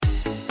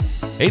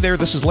Hey there,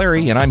 this is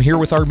Larry, and I'm here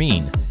with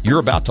Armin. You're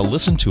about to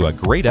listen to a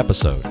great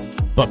episode.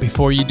 But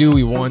before you do,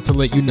 we want to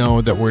let you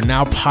know that we're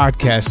now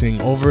podcasting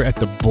over at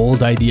the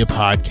Bold Idea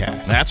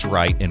Podcast. That's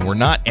right, and we're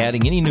not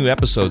adding any new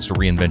episodes to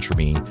Reinventure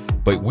Me,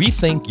 but we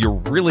think you're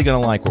really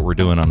going to like what we're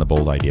doing on the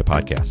Bold Idea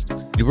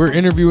Podcast. We're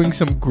interviewing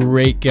some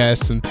great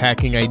guests and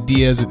packing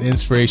ideas and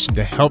inspiration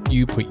to help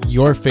you put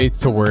your faith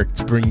to work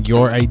to bring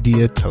your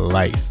idea to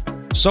life.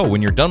 So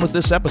when you're done with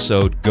this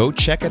episode, go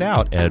check it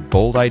out at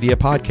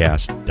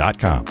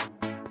boldideapodcast.com.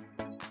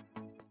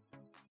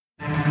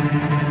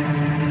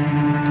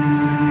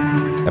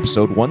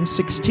 Episode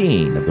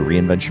 116 of the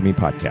Reinventure Me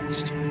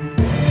podcast.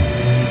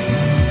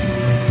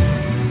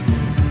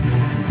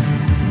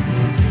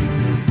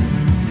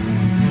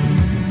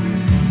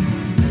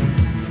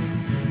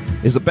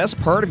 Is the best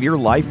part of your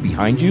life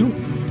behind you?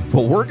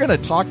 Well, we're going to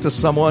talk to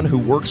someone who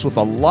works with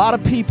a lot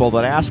of people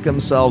that ask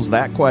themselves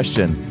that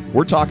question.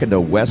 We're talking to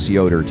Wes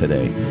Yoder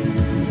today.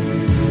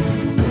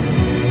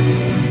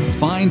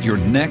 Find your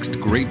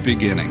next great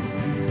beginning.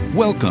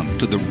 Welcome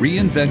to the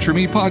Reinventure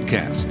Me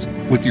podcast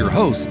with your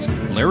hosts,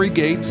 Larry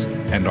Gates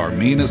and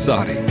Armin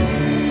Asadi.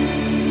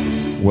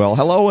 Well,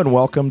 hello and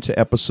welcome to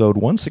episode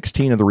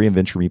 116 of the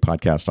Reinventure Me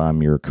podcast.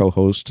 I'm your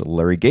co-host,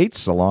 Larry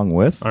Gates, along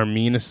with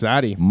Armin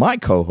Asadi, my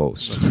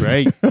co-host. That's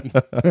right.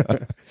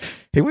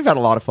 Hey, we've had a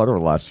lot of fun over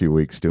the last few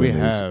weeks doing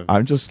these. Have.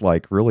 I'm just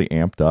like really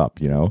amped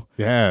up, you know?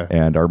 Yeah.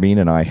 And Armin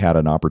and I had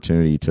an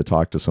opportunity to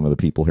talk to some of the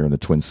people here in the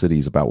Twin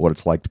Cities about what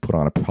it's like to put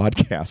on a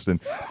podcast.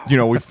 And, you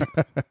know,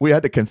 we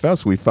had to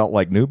confess we felt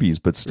like newbies,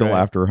 but still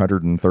Right. After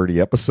 130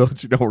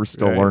 episodes, you know, we're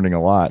still learning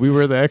a lot. We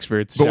were the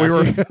experts. But we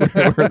were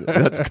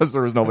that's because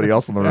there was nobody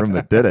else in the room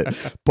that did it.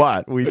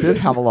 But we did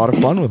have a lot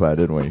of fun with that,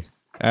 didn't we?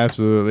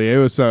 Absolutely. It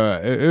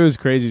was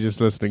crazy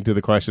just listening to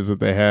the questions that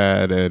they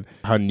had and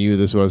how new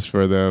this was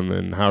for them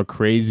and how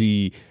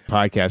crazy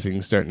podcasting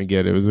is starting to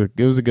get. It was a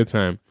good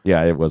time.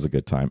 Yeah, it was a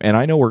good time. And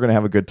I know we're going to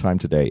have a good time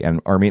today.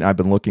 And Armin, I've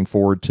been looking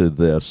forward to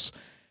this.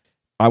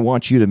 I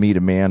want you to meet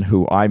a man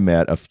who I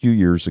met a few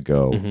years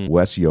ago,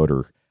 Wes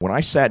Yoder. When I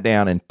sat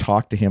down and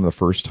talked to him the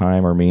first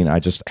time, Armin, I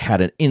just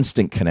had an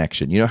instant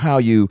connection. You know how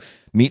you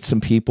meet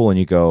some people and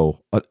you go,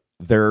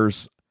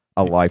 there's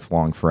a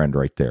lifelong friend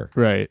right there.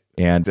 Right.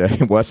 And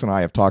Wes and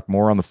I have talked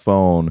more on the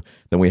phone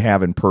than we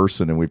have in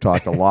person, and we've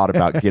talked a lot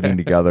about getting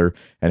together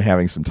and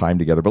having some time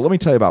together. But let me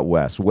tell you about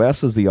Wes.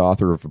 Wes is the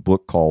author of a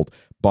book called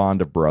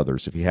Bond of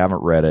Brothers. If you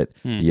haven't read it,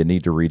 you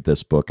need to read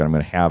this book. And I'm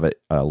going to have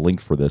a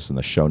link for this in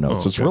the show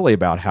notes. So it's really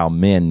about how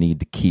men need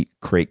to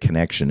create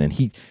connection. And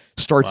he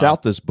starts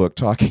out this book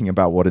talking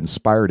about what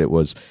inspired it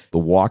was the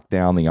walk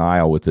down the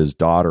aisle with his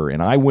daughter.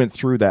 And I went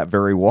through that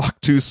very walk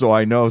too, so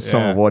I know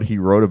some of what he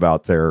wrote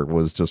about there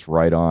was just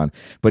right on.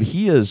 But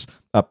he is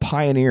a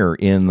pioneer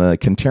in the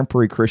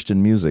contemporary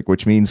Christian music,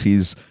 which means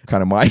he's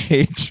kind of my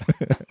age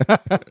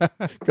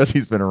because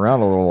he's been around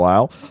a little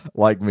while,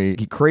 like me.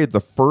 He created the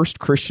first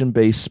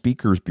Christian-based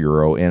speakers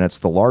bureau, and it's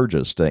the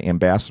largest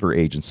ambassador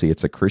agency.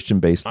 It's a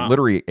Christian-based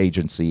literary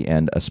agency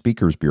and a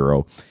speakers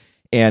bureau.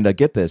 And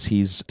get this,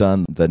 he's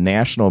done the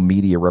national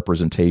media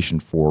representation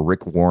for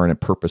Rick Warren and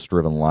Purpose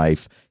Driven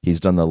Life. He's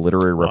done the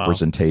literary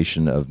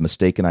representation of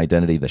Mistaken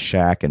Identity, The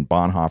Shack, and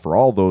Bonhoeffer,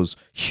 all those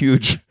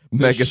huge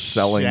mega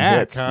selling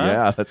hits. Huh?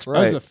 Yeah, that's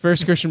right. That was the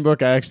first Christian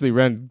book I actually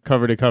read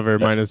cover to cover,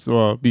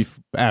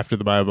 after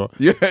the Bible.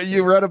 Yeah,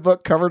 you read a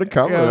book cover to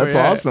cover. Yeah, that's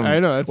awesome. I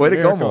know. That's Way to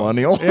go,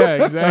 millennial.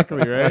 Yeah,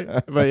 exactly, right?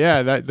 But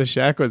yeah, The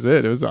Shack was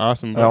it. It was an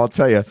awesome book. I'll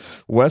tell you,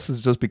 Wes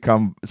has just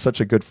become such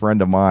a good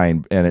friend of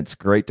mine, and it's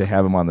great to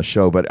have him on the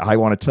show. But I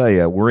want to tell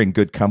you, we're in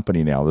good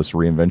company now, this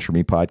Reinventure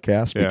Me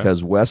podcast,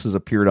 because Wes has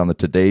appeared on the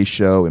Today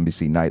Show,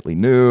 NBC Nightly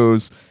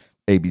News,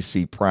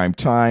 ABC Prime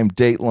Time,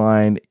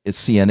 Dateline,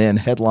 CNN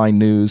Headline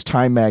News,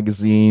 Time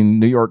Magazine,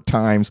 New York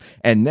Times,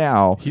 and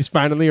now he's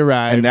finally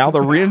arrived. And now the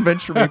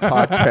Reinventure Me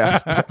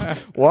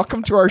podcast.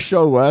 Welcome to our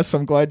show, Wes.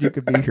 I'm glad you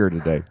could be here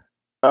today.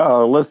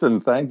 Oh, listen,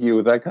 thank you.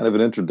 With that kind of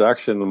an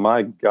introduction,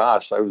 my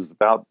gosh, I was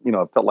about,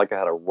 I felt like I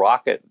had a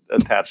rocket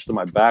attached to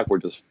my back. We're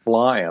just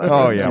flying.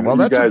 Oh, yeah. Well,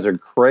 you guys are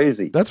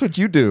crazy. That's what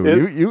you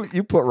do.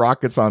 You put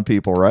rockets on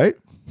people, right?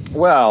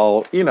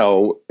 Well,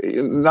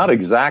 not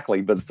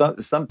exactly, but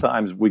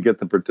sometimes we get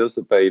to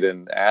participate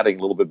in adding a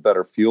little bit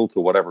better fuel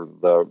to whatever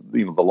the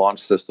launch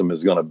system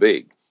is going to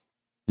be.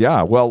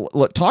 Yeah, well,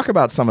 talk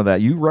about some of that.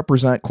 You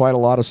represent quite a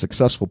lot of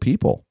successful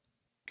people.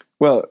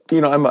 Well,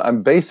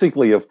 I'm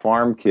basically a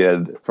farm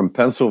kid from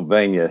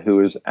Pennsylvania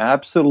who is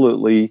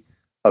absolutely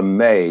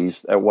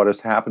amazed at what has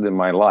happened in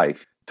my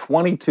life.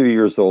 22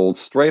 years old,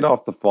 straight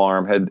off the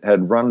farm,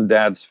 had run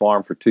Dad's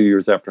farm for 2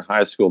 years after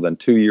high school, then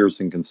 2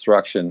 years in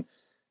construction.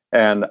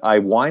 And I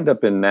wind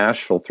up in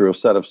Nashville through a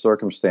set of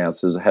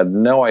circumstances, had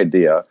no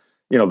idea.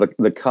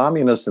 The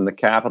communists and the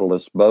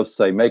capitalists both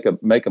say, make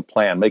a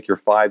plan, make your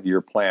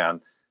 5-year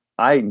plan.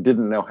 I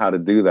didn't know how to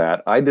do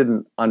that. I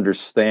didn't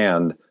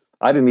understand.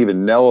 I didn't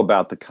even know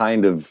about the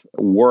kind of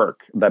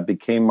work that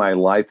became my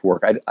life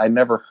work. I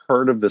never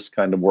heard of this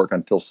kind of work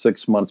until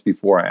 6 months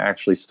before I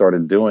actually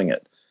started doing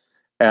it.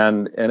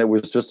 And it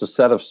was just a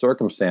set of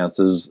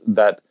circumstances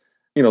that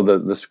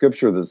the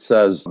scripture that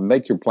says,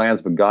 make your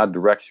plans, but God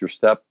directs your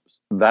steps.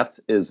 That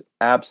is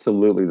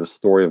absolutely the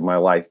story of my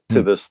life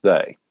to this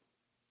day.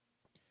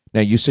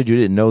 Now, you said you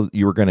didn't know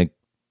you were going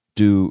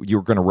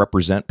to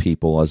represent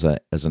people as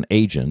an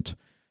agent.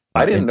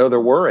 I didn't know there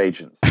were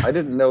agents. I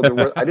didn't know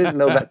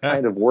that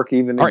kind of work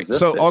even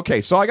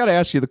existed. So I got to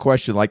ask you the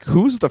question, like,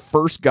 who's the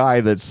first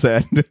guy that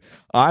said,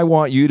 I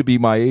want you to be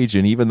my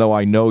agent, even though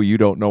I know you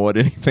don't know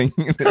anything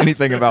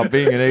about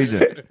being an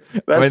agent?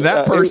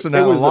 That person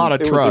had a lot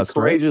of trust,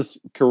 right?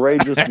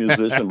 Courageous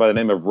musician by the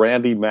name of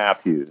Randy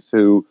Matthews,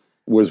 who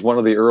was one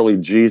of the early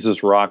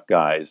Jesus rock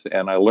guys.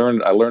 And I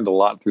learned a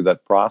lot through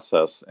that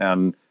process,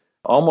 and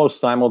almost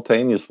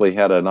simultaneously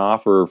had an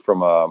offer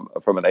from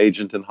an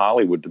agent in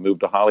Hollywood to move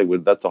to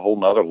Hollywood. That's a whole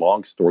nother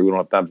long story. We don't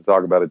have time to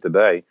talk about it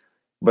today.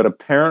 But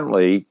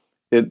apparently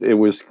it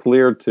was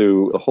clear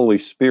to the Holy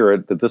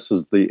Spirit that this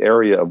is the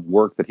area of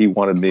work that he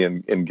wanted me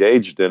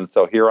engaged in.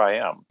 So here I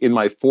am in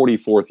my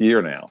 44th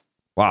year now.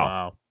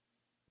 Wow.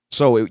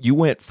 So you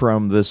went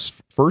from this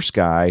first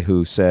guy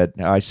who said,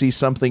 I see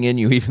something in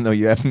you, even though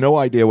you have no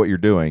idea what you're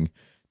doing,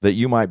 that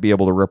you might be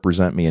able to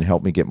represent me and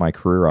help me get my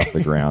career off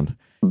the ground.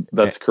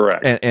 That's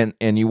correct.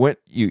 And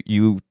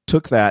you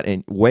took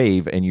that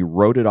wave and you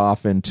wrote it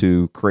off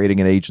into creating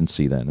an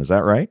agency then. Is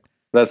that right?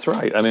 That's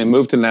right. I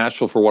moved to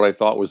Nashville for what I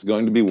thought was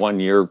going to be 1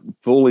 year,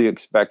 fully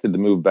expected to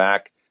move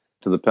back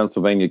to the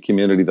Pennsylvania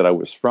community that I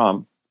was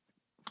from,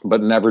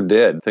 but never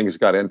did. Things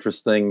got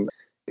interesting.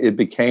 It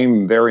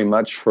became very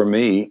much for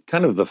me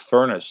kind of the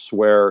furnace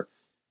where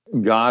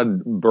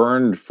God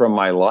burned from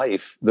my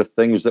life the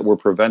things that were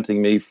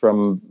preventing me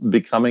from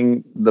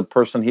becoming the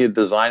person he had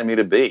designed me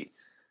to be.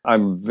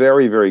 I'm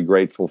very, very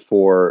grateful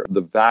for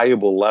the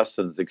valuable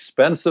lessons,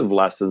 expensive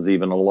lessons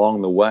even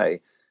along the way.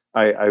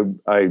 I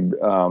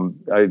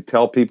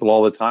tell people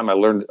all the time, I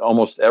learned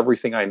almost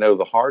everything I know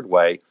the hard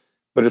way,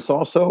 but it's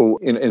also,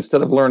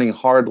 instead of learning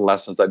hard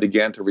lessons, I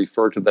began to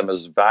refer to them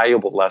as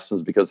valuable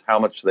lessons because how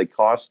much they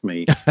cost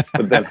me.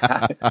 But then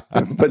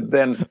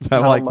I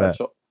like much,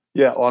 that.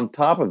 Yeah, on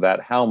top of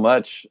that, how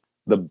much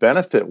the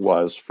benefit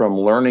was from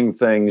learning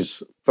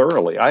things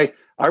thoroughly.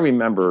 I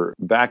remember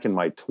back in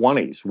my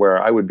 20s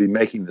where I would be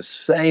making the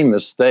same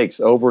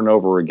mistakes over and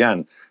over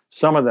again,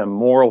 some of them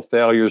moral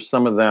failures,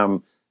 some of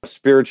them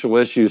spiritual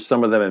issues,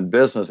 some of them in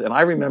business. And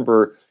I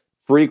remember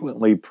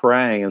frequently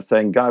praying and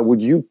saying, God,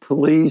 would you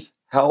please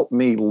help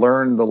me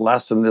learn the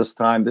lesson this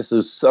time? This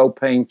is so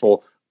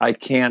painful. I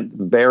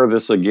can't bear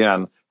this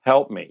again.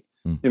 Help me.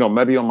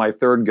 Maybe on my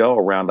third go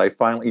around, I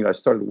finally, I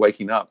started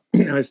waking up.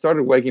 I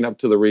started waking up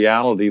to the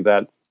reality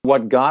that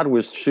what God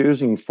was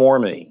choosing for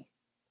me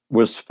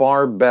was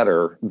far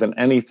better than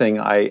anything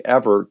I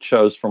ever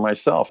chose for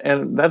myself.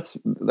 And that's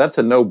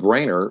a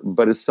no-brainer,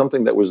 but it's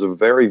something that was a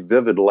very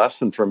vivid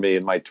lesson for me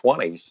in my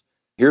 20s.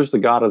 Here's the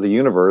God of the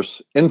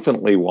universe,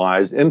 infinitely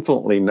wise,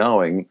 infinitely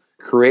knowing,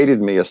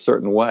 created me a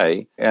certain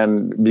way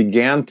and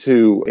began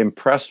to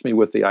impress me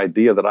with the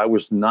idea that I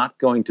was not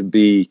going to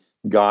be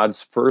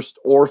God's first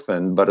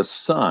orphan, but a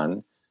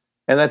son,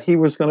 and that he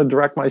was going to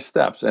direct my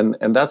steps. And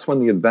that's when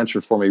the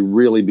adventure for me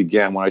really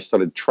began, when I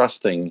started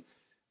trusting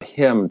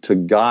him to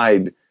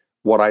guide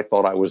what I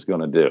thought I was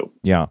going to do.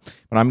 Yeah.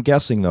 But I'm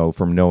guessing, though,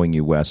 from knowing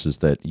you, Wes, is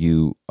that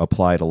you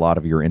applied a lot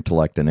of your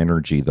intellect and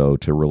energy, though,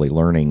 to really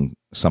learning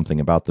something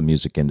about the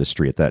music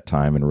industry at that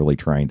time and really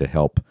trying to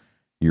help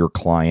your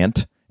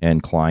client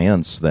and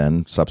clients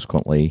then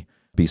subsequently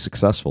be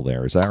successful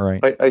there. Is that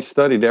right? I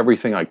studied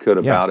everything I could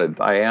about it.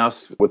 I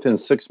asked, within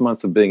 6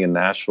 months of being in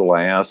Nashville,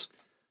 I asked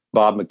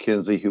Bob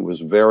McKenzie, who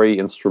was very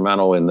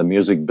instrumental in the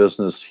music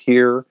business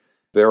here,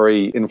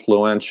 very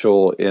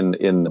influential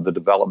in the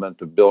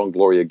development of Bill and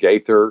Gloria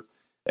Gaither,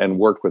 and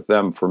worked with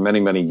them for many,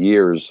 many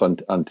years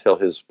until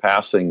his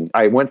passing.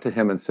 I went to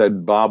him and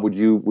said, Bob, would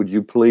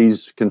you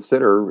please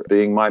consider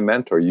being my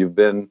mentor? You've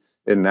been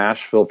in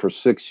Nashville for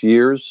 6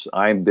 years.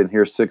 I've been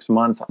here 6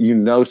 months. You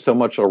know so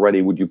much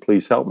already. Would you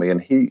please help me?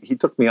 And he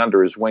took me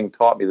under his wing,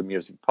 taught me the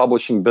music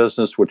publishing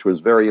business, which was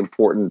very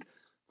important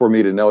for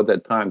me to know at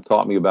that time,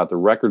 taught me about the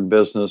record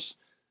business.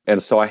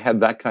 And so I had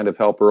that kind of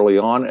help early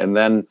on. And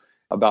then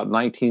about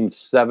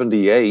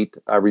 1978,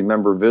 I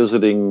remember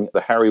visiting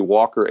the Harry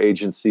Walker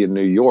Agency in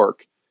New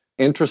York,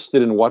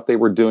 interested in what they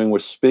were doing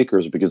with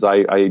speakers, because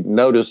I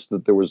noticed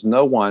that there was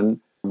no one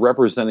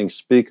representing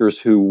speakers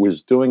who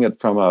was doing it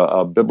from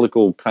a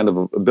biblical kind of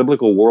a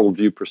biblical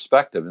worldview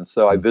perspective. And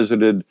so I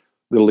visited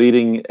the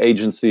leading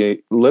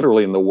agency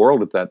literally in the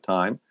world at that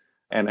time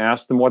and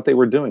asked them what they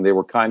were doing. They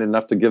were kind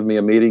enough to give me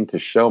a meeting to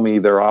show me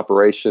their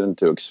operation,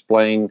 to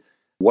explain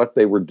what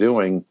they were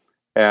doing.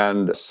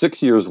 And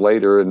 6 years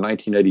later, in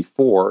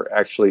 1984,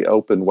 actually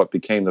opened what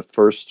became the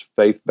first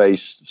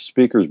faith-based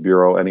speakers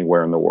bureau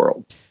anywhere in the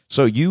world.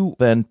 So you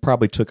then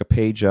probably took a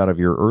page out of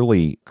your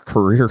early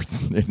career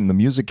in the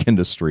music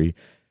industry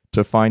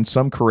to find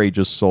some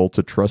courageous soul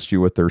to trust you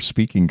with their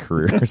speaking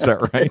career. Is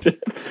that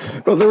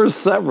right? Well, there were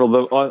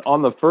several.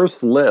 On the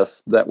first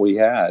list that we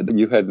had,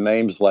 you had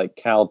names like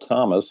Cal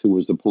Thomas, who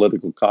was a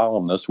political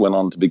columnist, went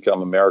on to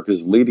become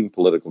America's leading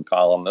political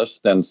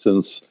columnist. And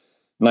since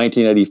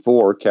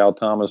 1984, Cal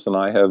Thomas and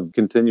I have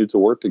continued to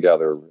work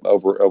together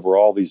over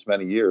all these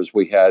many years.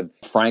 We had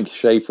Frank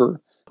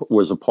Schaefer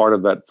was a part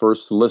of that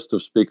first list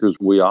of speakers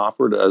we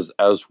offered, as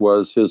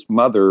was his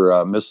mother,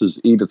 Mrs.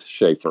 Edith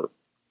Schaefer.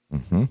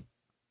 Mm-hmm.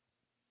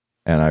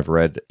 And I've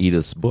read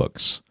Edith's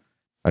books.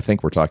 I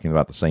think we're talking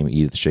about the same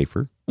Edith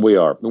Schaefer. We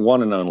are, the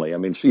one and only. I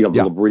mean, the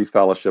L'Abri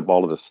Fellowship,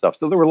 all of this stuff.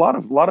 So there were a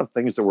lot of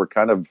things that were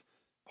kind of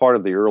part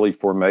of the early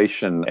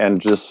formation and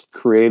just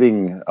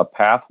creating a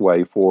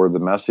pathway for the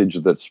message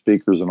that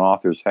speakers and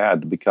authors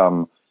had to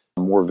become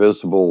more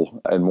visible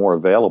and more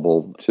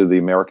available to the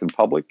American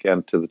public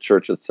and to the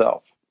church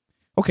itself.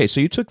 Okay,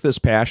 so you took this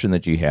passion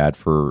that you had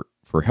for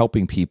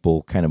helping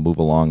people kind of move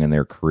along in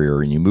their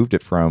career, and you moved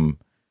it from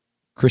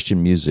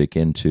Christian music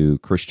into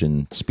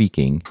Christian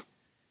speaking.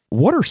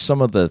 What are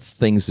some of the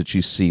things that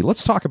you see?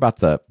 Let's talk about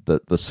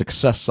the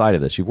success side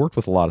of this. You've worked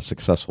with a lot of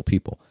successful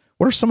people.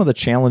 What are some of the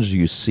challenges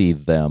you see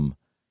them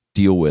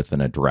deal with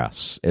and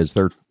address as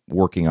they're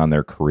working on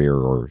their career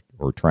or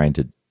trying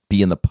to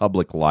be in the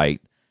public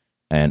light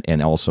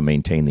and also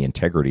maintain the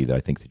integrity that I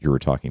think that you were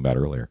talking about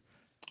earlier?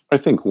 I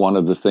think one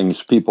of the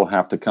things people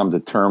have to come to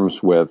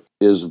terms with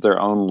is their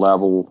own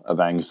level of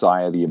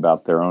anxiety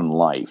about their own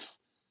life.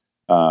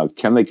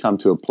 Can they come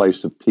to a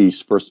place of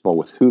peace, first of all,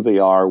 with who they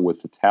are,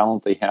 with the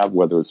talent they have,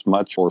 whether it's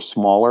much or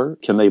smaller?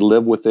 Can they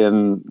live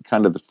within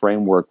kind of the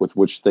framework with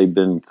which they've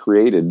been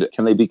created?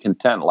 Can they be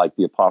content, like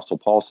the Apostle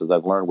Paul says,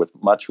 I've learned with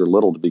much or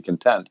little to be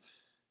content?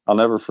 I'll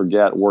never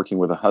forget working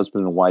with a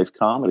husband and wife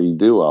comedy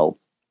duo.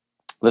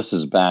 This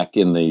is back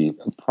in the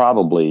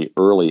probably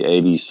early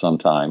 80s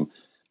sometime.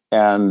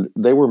 And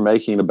they were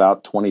making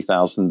about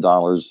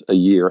 $20,000 a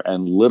year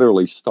and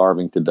literally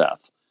starving to death.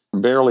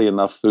 Barely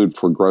enough food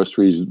for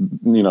groceries,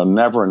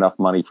 never enough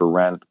money for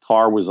rent.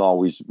 Car was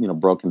always,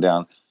 broken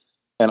down.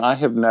 And I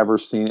have never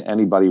seen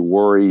anybody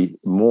worry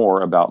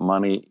more about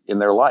money in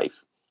their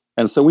life.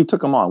 And so we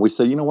took them on. We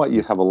said, you know what,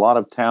 you have a lot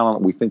of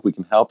talent. We think we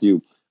can help you.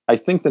 I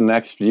think the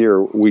next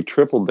year we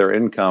tripled their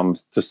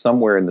incomes to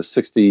somewhere in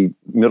the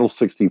middle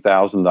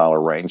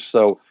 $60,000 range.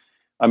 So,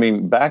 I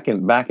mean, back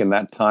in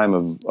that time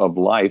of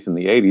life in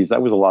the 80s,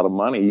 that was a lot of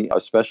money,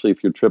 especially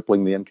if you're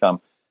tripling the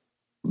income.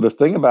 The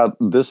thing about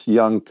this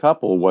young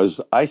couple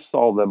was I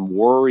saw them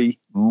worry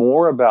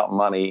more about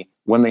money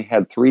when they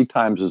had 3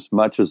 times as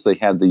much as they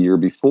had the year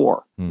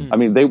before. I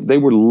mean, they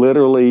were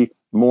literally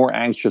more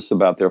anxious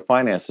about their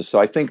finances.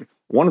 So I think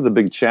one of the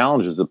big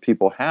challenges that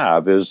people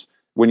have is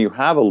when you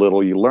have a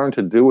little, you learn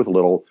to do with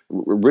little.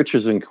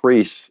 Riches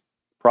increase.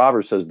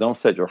 Proverbs says, don't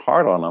set your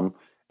heart on them.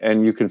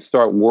 And you can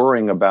start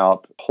worrying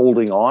about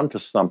holding on to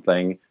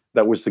something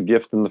that was the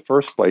gift in the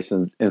first place.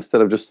 And instead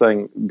of just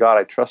saying, God,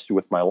 I trust you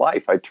with my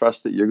life. I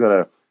trust that you're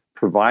going to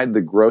provide the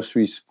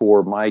groceries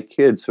for my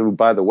kids, who,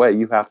 by the way,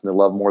 you happen to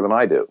love more than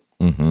I do.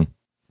 Mm-hmm.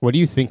 What do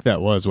you think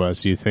that was,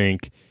 Wes? Do you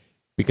think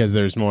because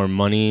there's more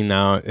money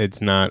now,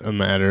 it's not a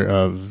matter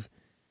of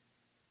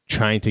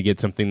trying to get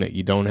something that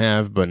you don't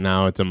have, but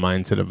now it's a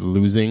mindset of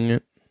losing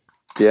it?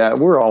 Yeah,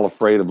 we're all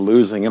afraid of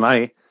losing.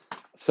 And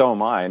so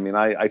am I. I mean,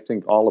 I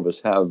think all of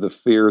us have the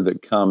fear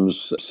that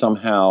comes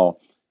somehow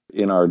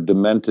in our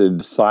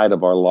demented side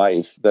of our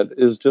life that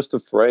is just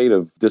afraid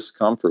of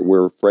discomfort.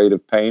 We're afraid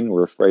of pain.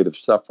 We're afraid of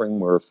suffering.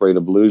 We're afraid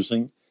of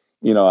losing.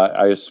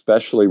 I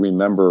especially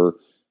remember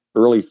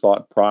early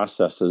thought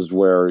processes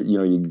where,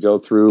 you go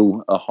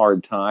through a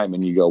hard time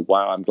and you go,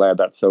 wow, I'm glad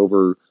that's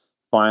over.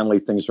 Finally,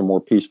 things are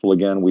more peaceful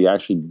again. We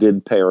actually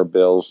did pay our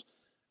bills.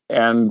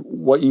 And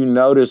what you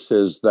notice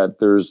is that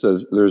there's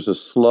a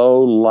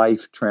slow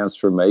life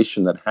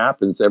transformation that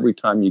happens every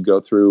time you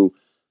go through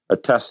a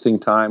testing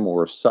time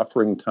or a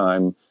suffering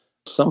time.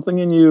 Something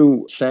in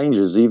you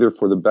changes either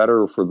for the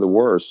better or for the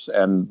worse.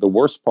 And the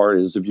worst part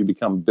is if you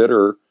become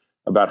bitter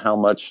about how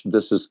much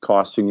this is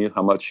costing you,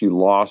 how much you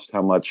lost,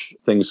 how much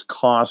things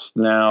cost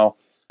now,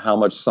 how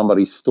much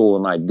somebody stole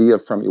an idea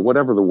from you,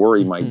 whatever the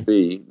worry might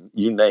be,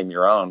 you name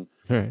your own.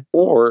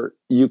 Or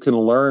you can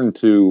learn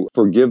to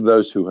forgive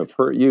those who have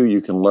hurt you.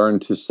 You can learn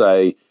to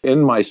say,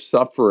 in my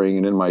suffering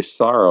and in my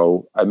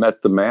sorrow, I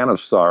met the man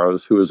of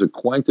sorrows who is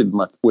acquainted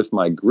with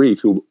my grief,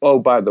 who, oh,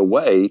 by the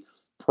way,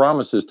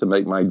 promises to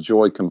make my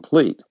joy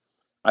complete.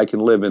 I can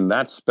live in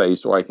that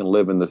space, or I can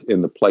live in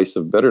the place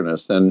of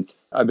bitterness. And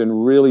I've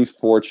been really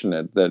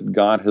fortunate that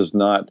God has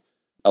not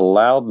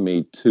allowed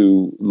me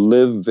to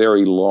live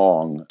very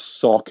long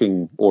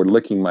sulking or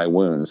licking my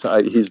wounds.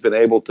 He's been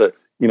able to,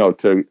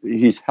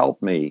 he's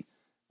helped me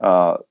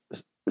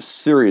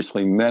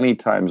seriously many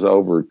times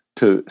over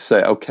to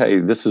say, okay,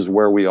 this is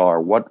where we are.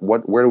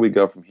 Where do we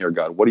go from here,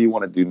 God? What do you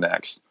want to do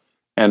next?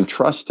 And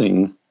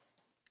trusting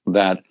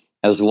that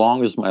as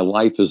long as my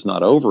life is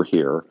not over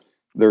here,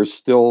 there's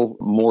still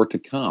more to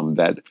come,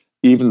 that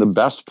even the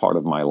best part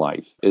of my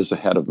life is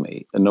ahead of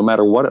me, and no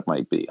matter what it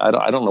might be. I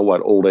don't know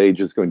what old age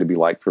is going to be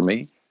like for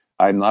me.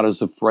 I'm not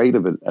as afraid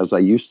of it as I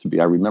used to be.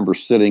 I remember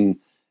sitting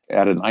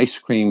at an ice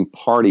cream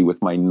party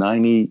with my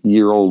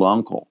 90-year-old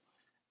uncle.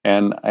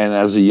 And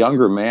as a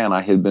younger man,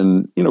 I had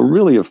been,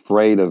 really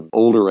afraid of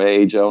older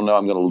age. Oh, no,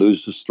 I'm going to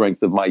lose the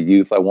strength of my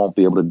youth. I won't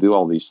be able to do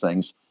all these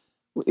things.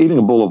 eating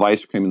a bowl of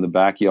ice cream in the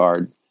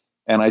backyard.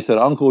 And I said,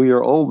 Uncle,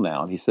 you're old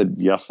now. And he said,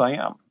 yes, I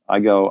am. I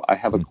go, I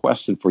have a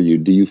question for you.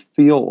 Do you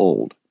feel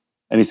old?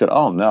 And he said,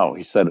 oh, no.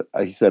 He said,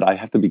 I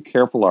have to be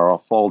careful or I'll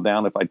fall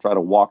down if I try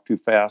to walk too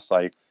fast.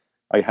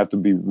 I have to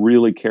be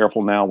really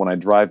careful now when I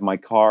drive my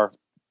car.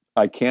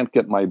 I can't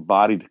get my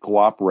body to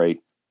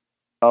cooperate.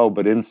 Oh,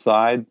 but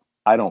inside,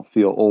 I don't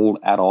feel old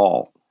at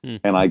all.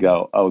 And I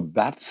go, oh,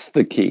 that's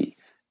the key.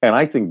 And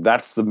I think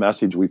that's the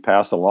message we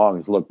pass along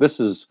is, look,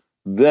 this is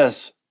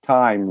this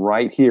time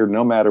right here,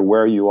 no matter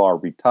where you are,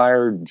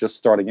 retired, just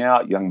starting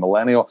out, young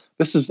millennial.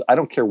 I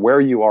don't care where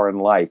you are in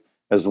life,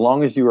 as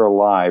long as you are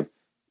alive,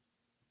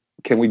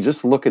 can we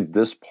just look at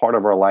this part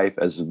of our life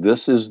as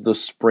this is the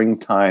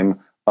springtime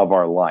of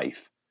our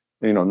life?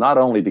 Not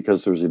only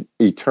because there's an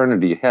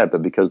eternity ahead,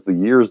 but because the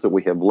years that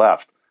we have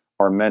left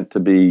are meant to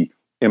be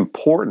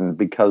important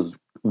because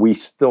we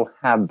still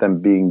have them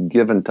being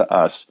given to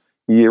us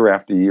year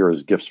after year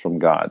as gifts from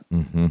God.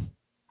 Mm-hmm.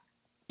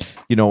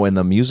 In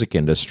the music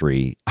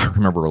industry, I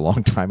remember a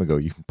long time ago,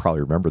 you can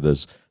probably remember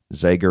this,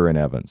 Zager and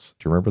Evans.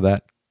 Do you remember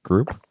that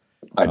group?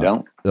 I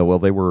don't. Well,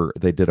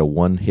 they did a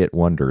one-hit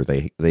wonder.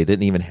 They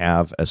didn't even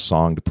have a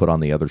song to put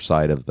on the other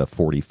side of the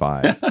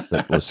 45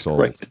 that was sold.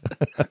 Great.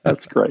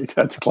 That's great.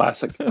 That's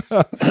classic.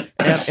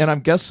 and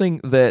I'm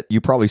guessing that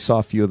you probably saw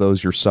a few of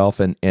those yourself.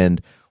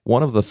 And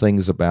one of the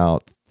things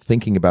about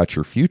thinking about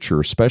your future,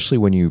 especially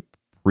when you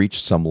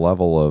reach some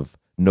level of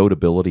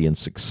notability and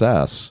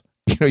success,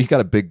 you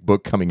got a big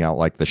book coming out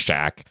like The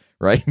Shack,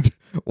 right?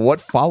 What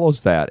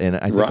follows that? And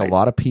I think a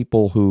lot of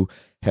people who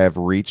have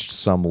reached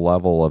some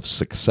level of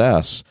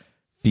success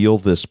feel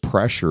this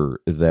pressure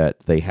that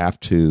they have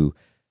to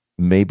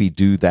maybe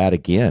do that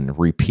again,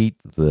 repeat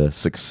the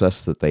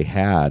success that they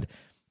had.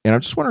 And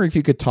I'm just wondering if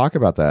you could talk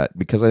about that,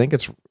 because I think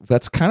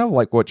that's kind of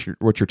like what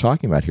you're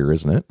talking about here,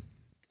 isn't it?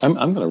 I'm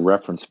going to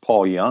reference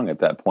Paul Young at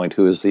that point,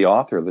 who is the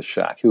author of The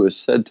Shack, who has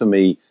said to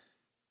me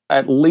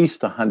at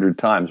least 100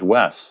 times,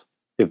 Wes,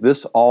 if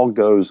this all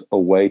goes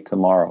away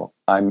tomorrow,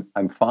 I'm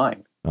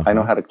fine. Uh-huh. I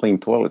know how to clean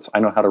toilets. I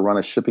know how to run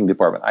a shipping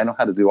department. I know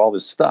how to do all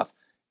this stuff.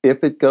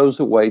 If it goes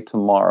away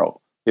tomorrow,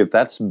 if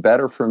that's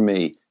better for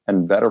me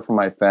and better for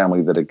my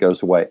family that it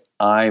goes away,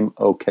 I'm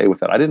okay with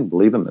that. I didn't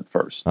believe him at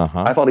first.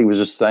 Uh-huh. I thought he was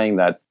just saying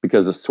that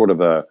because it's sort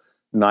of a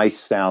nice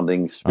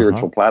sounding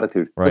spiritual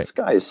platitude. Right. This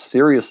guy is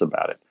serious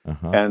about it.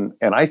 Uh-huh. And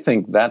I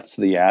think that's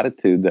the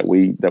attitude that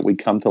we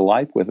come to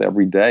life with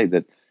every day,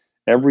 that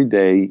every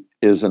day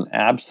is an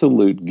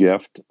absolute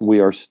gift. We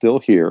are still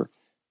here.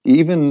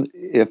 Even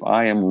if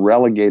I am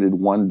relegated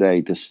one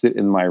day to sit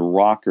in my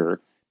rocker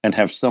and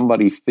have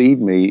somebody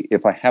feed me,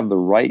 if I have the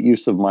right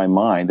use of my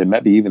mind, and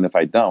maybe even if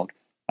I don't,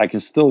 I can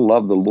still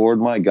love the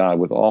Lord my God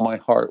with all my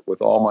heart, with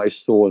all my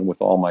soul, and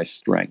with all my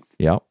strength.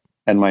 Yep.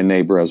 And my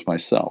neighbor as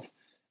myself.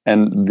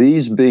 And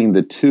these being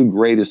the two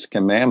greatest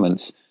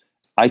commandments,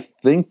 I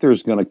think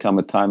there's going to come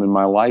a time in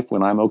my life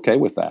when I'm okay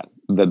with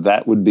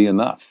that would be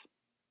enough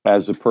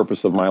as the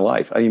purpose of my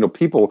life.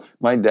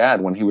 My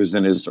dad, when he was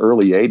in his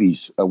early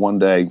 80s, one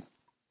day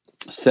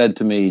said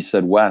to me, he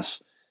said,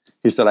 Wes,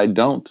 he said, I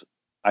don't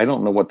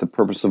know what the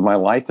purpose of my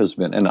life has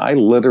been. And I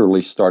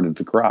literally started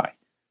to cry.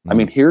 Mm-hmm. I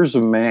mean, here's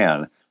a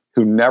man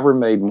who never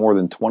made more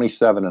than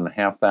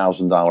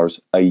 $27,500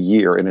 a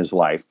year in his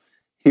life.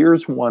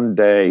 Here's one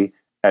day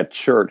at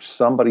church,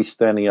 somebody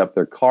standing up,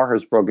 their car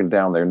has broken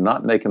down, they're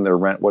not making their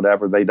rent,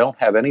 whatever. They don't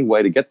have any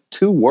way to get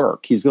to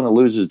work. He's going to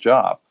lose his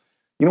job.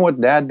 You know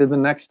what Dad did the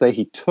next day?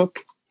 He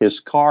took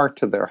his car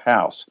to their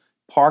house,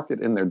 parked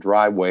it in their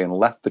driveway, and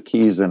left the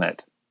keys in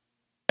it,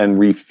 and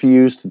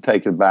refused to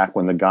take it back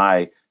when the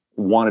guy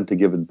wanted to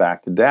give it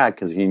back to Dad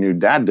because he knew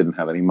Dad didn't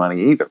have any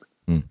money either.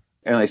 Mm.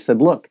 And I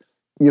said, look,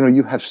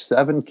 you have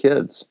 7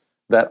 kids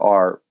that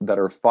are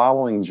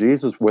following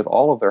Jesus with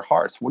all of their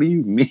hearts. What do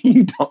you mean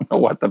you don't know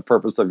what the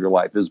purpose of your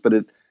life is? But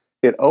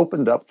it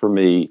opened up for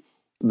me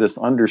this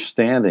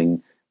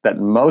understanding that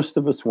most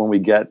of us, when we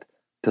get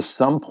to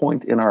some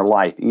point in our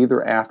life,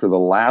 either after the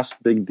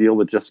last big deal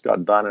that just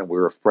got done and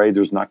we're afraid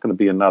there's not going to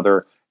be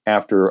another,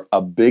 after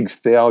a big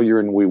failure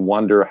and we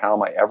wonder, how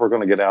am I ever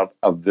going to get out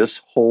of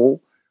this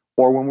hole?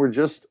 Or when we're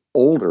just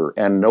older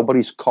and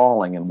nobody's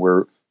calling and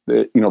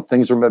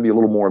things are maybe a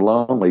little more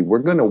lonely, we're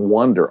going to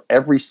wonder,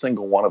 every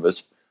single one of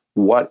us,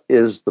 what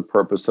is the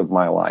purpose of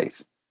my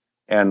life?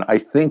 And I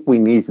think we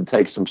need to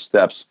take some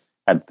steps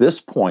at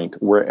this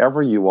point,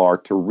 wherever you are,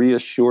 to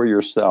reassure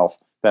yourself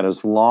that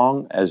as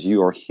long as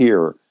you are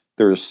here,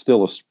 there is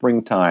still a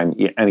springtime,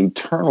 an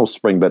eternal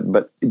spring,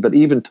 but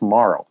even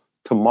tomorrow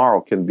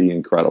can be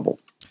incredible.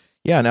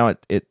 Yeah, now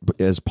it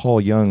as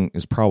Paul Young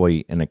is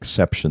probably an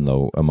exception,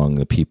 though, among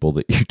the people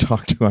that you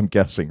talk to, I'm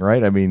guessing,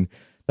 right? I mean,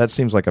 that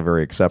seems like a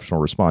very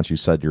exceptional response. You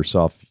said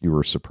yourself you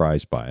were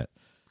surprised by it.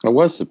 I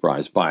was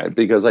surprised by it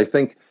because I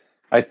think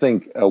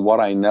what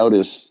I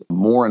notice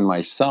more in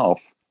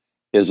myself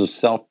is a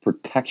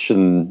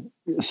self-protection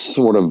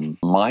sort of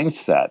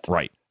mindset.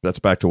 Right. That's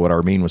back to what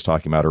Armin was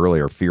talking about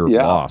earlier, fear of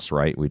loss,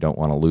 right? We don't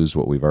want to lose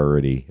what we've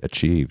already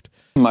achieved.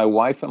 My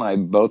wife and I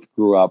both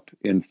grew up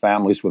in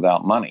families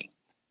without money.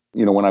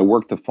 When I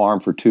worked the farm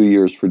for 2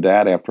 years for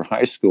Dad after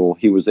high school,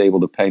 he was able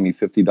to pay me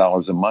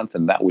 $50 a month,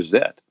 and that was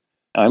it.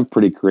 I'm a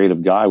pretty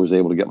creative guy. I was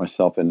able to get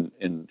myself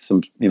in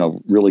some,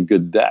 really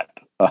good debt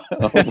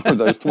over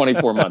those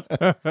 24 months.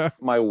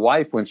 My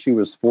wife, when she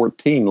was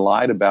 14,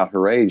 lied about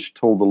her age,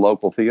 told the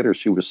local theater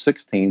she was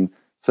 16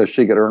 so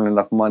she could earn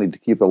enough money to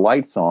keep the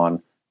lights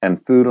on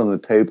and food on the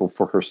table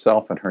for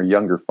herself and her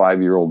younger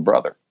 5-year-old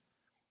brother.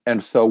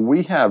 And so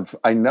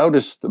I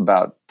noticed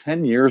about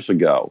 10 years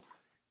ago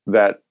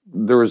that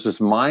there was this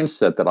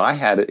mindset that I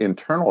had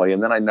internally,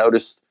 and then I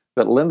noticed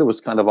that Linda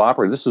was kind of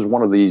operating. This is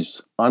one of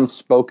these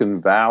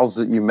unspoken vows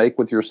that you make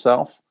with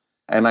yourself.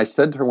 And I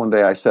said to her one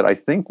day, I said, I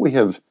think we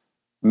have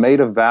made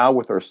a vow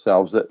with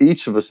ourselves, that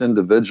each of us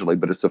individually,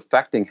 but it's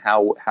affecting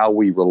how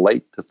we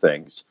relate to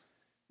things.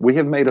 We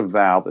have made a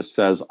vow that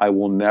says, I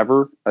will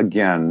never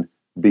again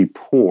be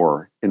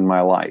poor in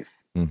my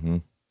life. Mm-hmm.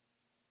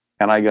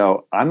 And I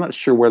go, I'm not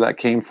sure where that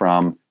came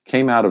from,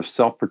 came out of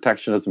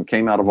self-protectionism,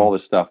 came out of all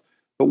this stuff.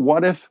 But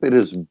what if it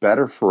is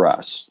better for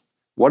us?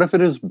 What if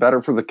it is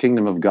better for the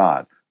kingdom of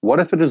God? What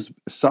if it is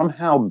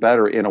somehow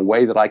better in a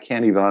way that I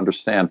can't even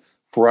understand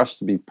for us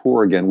to be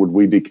poor again? Would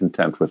we be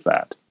content with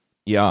that?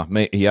 Yeah,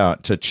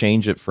 to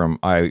change it from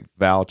I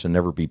vow to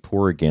never be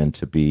poor again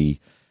to be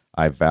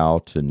I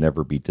vow to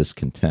never be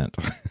discontent.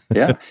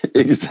 Yeah,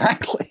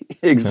 exactly.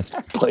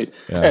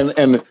 Yeah.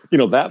 And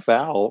that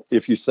vow,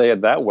 if you say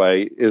it that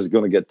way, is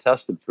going to get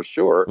tested for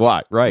sure.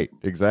 Right,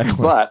 exactly.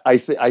 But I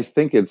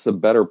think it's a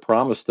better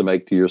promise to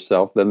make to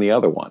yourself than the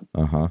other one.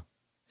 Uh-huh.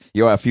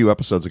 A few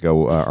episodes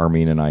ago,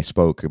 Armin and I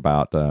spoke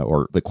about,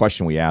 or the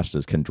question we asked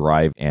is, can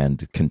drive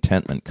and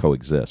contentment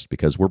coexist?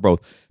 Because we're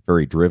both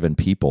very driven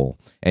people,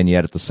 and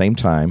yet at the same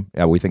time,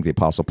 we think the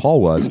Apostle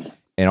Paul was,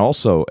 and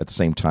also at the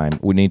same time,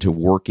 we need to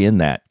work in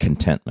that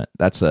contentment.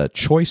 That's a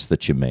choice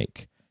that you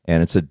make,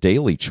 and it's a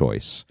daily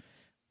choice.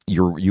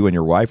 You and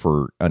your wife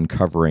are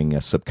uncovering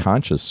a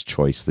subconscious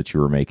choice that you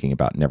were making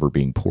about never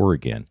being poor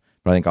again.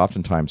 But I think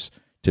oftentimes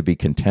to be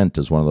content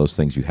is one of those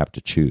things you have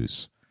to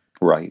choose.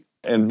 Right.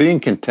 And being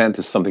content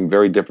is something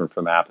very different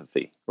from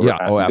apathy.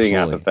 Being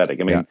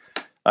apathetic. I mean,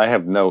 I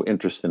have no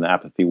interest in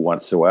apathy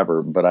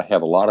whatsoever, but I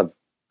have a lot of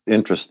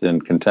interest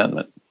in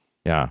contentment.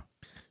 Yeah.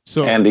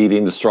 And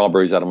eating the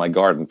strawberries out of my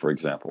garden, for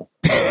example.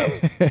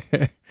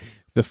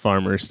 The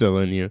farmer's still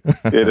in you.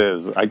 It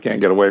is. I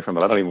can't get away from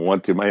it. I don't even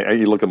want to.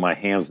 You look at my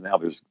hands now,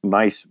 there's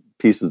nice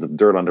pieces of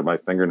dirt under my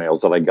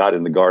fingernails that I got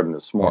in the garden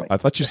this morning. I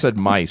thought you said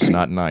mice,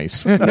 not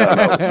nice. No.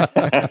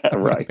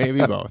 Right.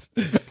 Maybe both.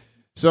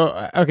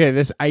 So, okay,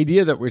 this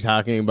idea that we're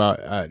talking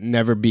about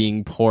never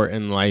being poor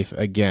in life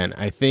again,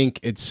 I think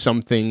it's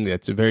something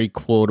that's very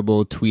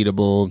quotable,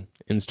 tweetable,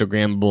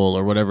 Instagrammable,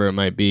 or whatever it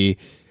might be.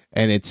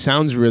 And it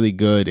sounds really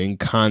good in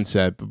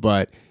concept,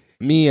 but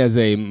me as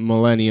a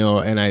millennial,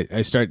 and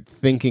I start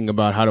thinking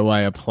about how do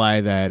I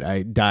apply that,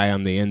 I die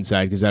on the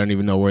inside because I don't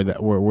even know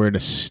where to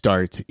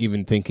start,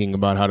 even thinking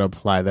about how to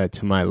apply that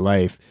to my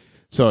life.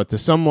 So to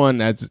someone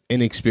that's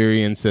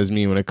inexperienced as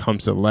me when it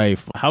comes to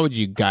life, how would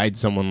you guide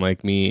someone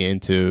like me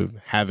into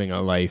having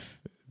a life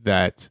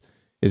that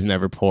is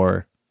never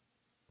poor?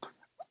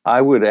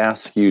 I would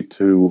ask you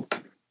to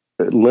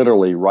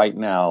literally right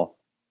now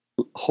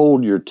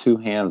hold your two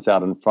hands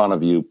out in front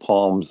of you,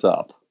 palms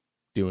up.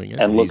 Doing it.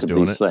 And look at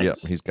these things. Yep,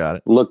 he's got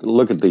it.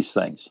 Look at these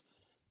things.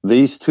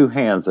 These two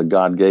hands that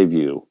God gave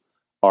you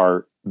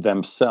are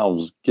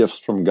themselves gifts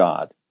from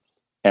God.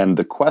 And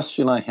the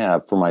question I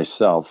have for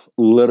myself,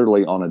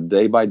 literally on a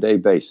day-by-day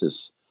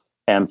basis,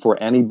 and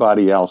for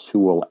anybody else who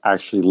will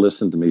actually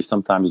listen to me,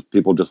 sometimes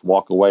people just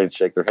walk away and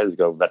shake their heads and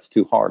go, that's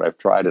too hard. I've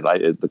tried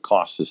it. The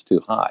cost is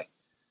too high.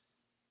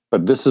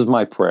 But this is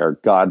my prayer.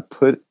 God,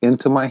 put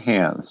into my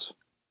hands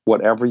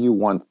whatever you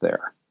want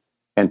there,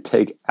 and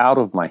take out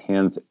of my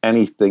hands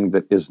anything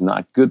that is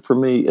not good for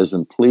me,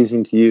 isn't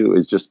pleasing to you,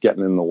 is just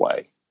getting in the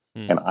way.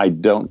 And I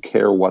don't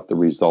care what the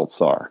results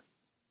are.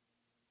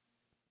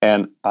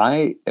 And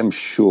I am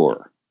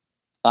sure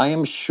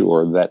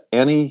that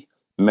any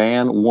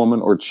man,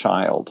 woman, or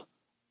child,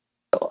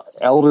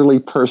 elderly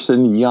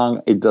person,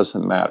 young, it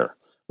doesn't matter,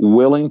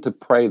 willing to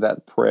pray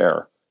that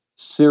prayer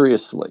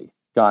seriously,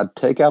 God,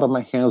 take out of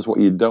my hands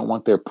what you don't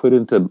want there, put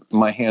into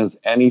my hands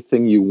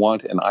anything you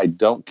want, and I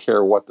don't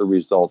care what the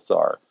results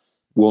are,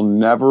 will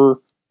never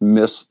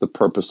miss the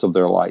purpose of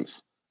their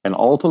life. And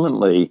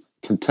ultimately,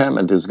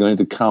 contentment is going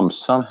to come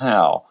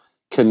somehow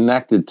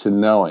connected to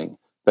knowing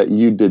that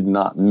you did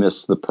not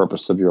miss the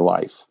purpose of your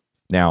life.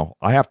 Now,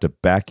 I have to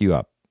back you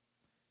up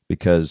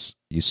because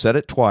you said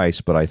it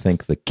twice, but I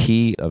think the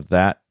key of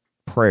that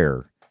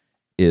prayer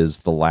is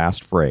the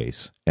last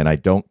phrase, and I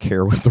don't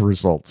care what the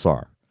results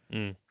are.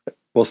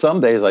 Well,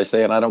 some days I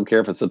say, and I don't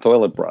care if it's a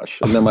toilet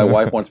brush, and then my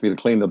wife wants me to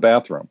clean the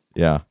bathroom.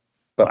 Yeah.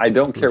 But I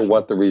don't care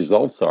what the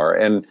results are.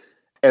 And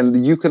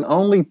you can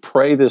only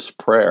pray this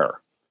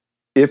prayer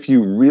if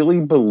you really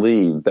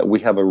believe that we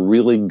have a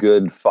really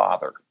good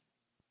Father.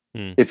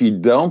 If you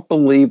don't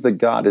believe that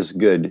God is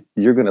good,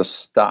 you're going to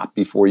stop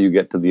before you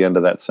get to the end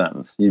of that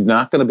sentence. You're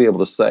not going to be able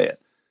to say it.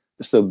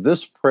 So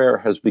this prayer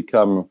has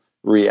become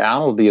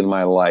reality in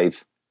my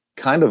life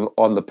kind of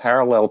on the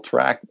parallel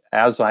track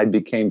as I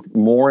became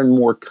more and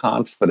more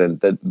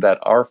confident that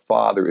our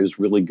Father is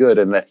really good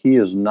and that he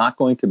is not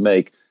going to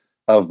make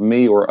of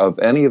me or of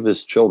any of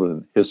his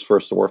children his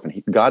first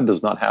orphan. God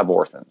does not have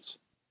orphans.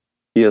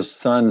 He has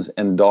sons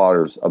and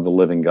daughters of the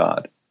living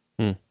God.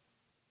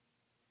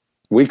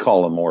 We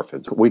call them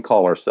orphans. We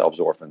call ourselves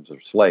orphans or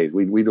slaves.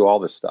 We do all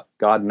this stuff.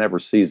 God never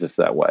sees us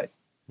that way.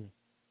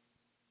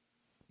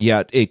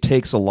 Yeah, it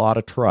takes a lot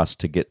of trust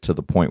to get to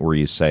the point where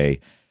you say,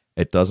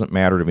 it doesn't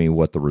matter to me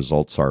what the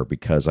results are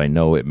because I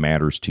know it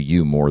matters to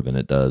you more than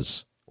it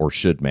does or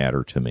should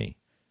matter to me.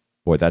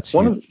 Boy, that's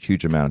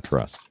huge amount of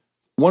trust.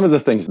 One of the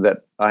things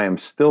that I am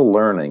still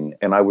learning,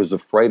 and I was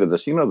afraid of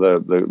this,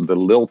 the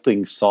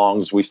lilting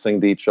songs we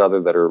sing to each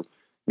other that are,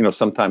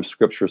 sometimes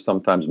scripture,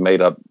 sometimes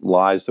made up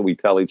lies that we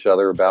tell each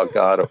other about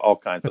God, all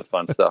kinds of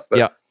fun stuff. But,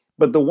 yeah.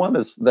 But the one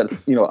that's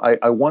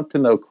I want to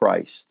know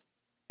Christ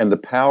and the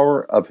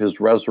power of his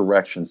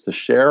resurrections, to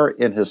share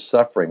in his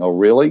suffering. Oh,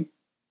 really?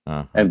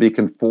 Uh-huh. And be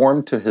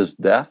conformed to his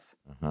death.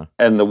 Uh-huh.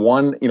 And the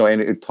one,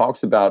 and it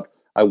talks about,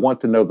 I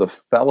want to know the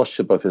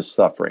fellowship of his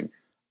suffering.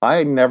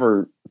 I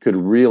never could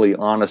really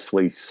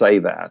honestly say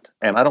that.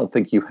 And I don't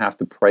think you have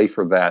to pray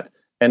for that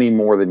any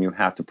more than you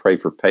have to pray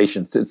for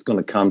patience. It's going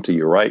to come to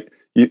you, right?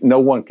 No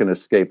one can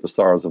escape the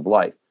sorrows of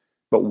life.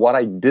 But what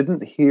I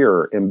didn't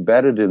hear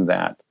embedded in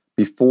that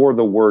before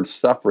the word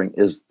suffering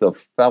is the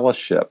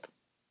fellowship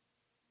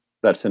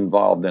that's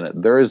involved in it.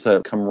 There is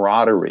a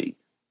camaraderie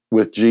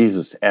with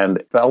Jesus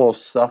and fellow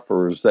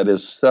sufferers that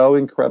is so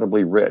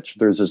incredibly rich.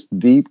 There's this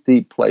deep,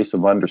 deep place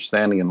of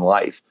understanding in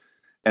life.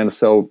 And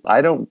so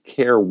I don't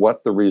care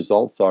what the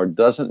results are.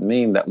 Doesn't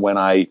mean that when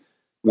I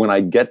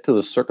get to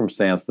the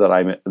circumstance that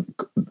I'm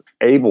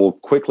able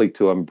quickly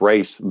to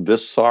embrace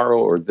this sorrow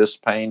or this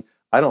pain,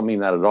 I don't mean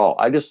that at all.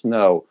 I just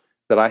know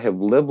that I have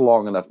lived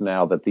long enough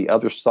now that the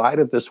other side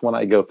of this, when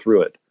I go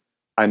through it,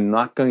 I'm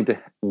not going to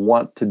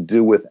want to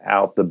do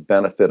without the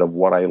benefit of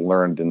what I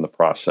learned in the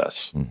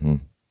process. Mm-hmm.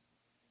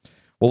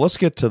 Well, let's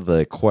get to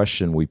the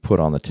question we put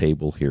on the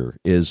table here.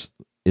 Is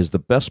the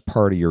best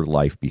part of your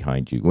life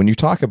behind you? When you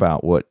talk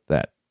about what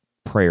that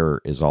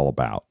prayer is all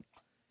about,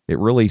 it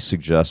really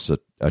suggests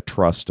a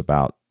trust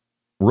about,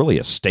 really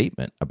a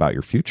statement about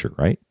your future,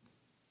 right?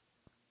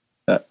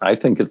 I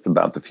think it's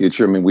about the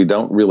future. I mean, we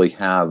don't really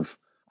have,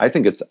 I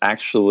think it's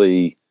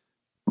actually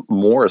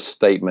more a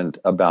statement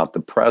about the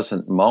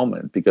present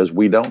moment because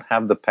we don't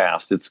have the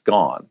past. It's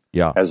gone.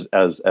 Yeah. As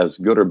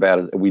good or bad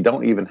as, we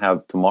don't even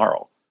have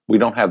tomorrow. We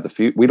don't have the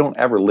future. We don't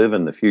ever live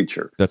in the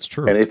future. That's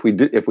true. And if we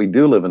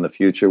do live in the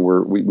future,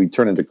 we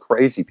turn into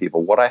crazy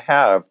people. What I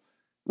have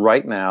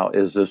right now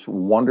is this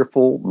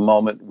wonderful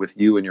moment with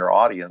you and your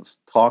audience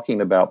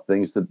talking about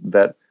things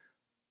that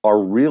are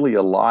really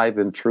alive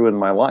and true in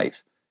my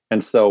life.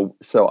 And so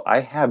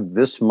I have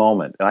this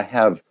moment, and I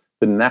have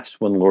the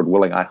next one, Lord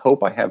willing. I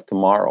hope I have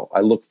tomorrow. I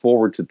look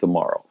forward to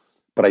tomorrow,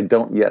 but I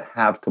don't yet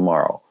have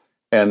tomorrow.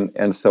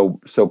 And so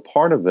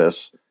part of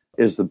this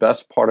is the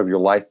best part of your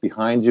life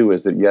behind you.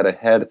 Is it yet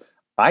ahead?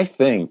 I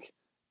think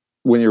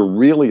when you're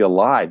really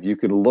alive, you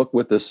can look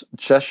with this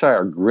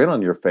Cheshire grin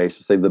on your face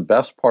and say, the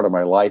best part of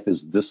my life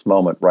is this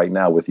moment right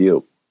now with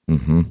you.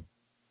 Mm-hmm.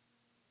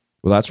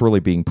 Well, that's really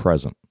being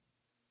present.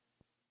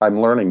 I'm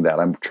learning that.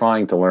 I'm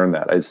trying to learn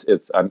that.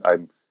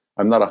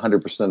 I'm not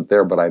 100%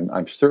 there, but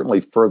I'm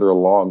certainly further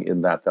along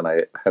in that than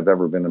I have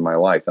ever been in my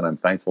life, and I'm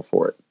thankful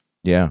for it.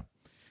 Yeah.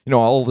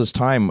 All this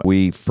time,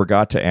 we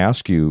forgot to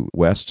ask you,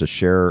 Wes, to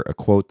share a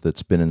quote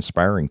that's been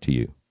inspiring to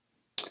you.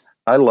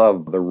 I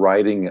love the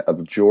writing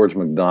of George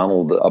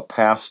MacDonald, a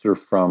pastor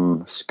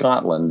from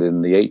Scotland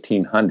in the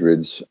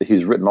 1800s.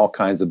 He's written all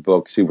kinds of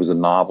books. He was a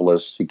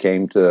novelist. He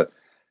came to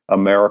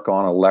America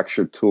on a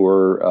lecture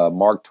tour.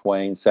 Mark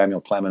Twain,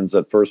 Samuel Clemens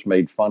at first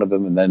made fun of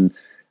him, and then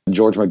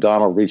George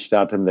MacDonald reached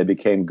out to him. They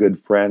became good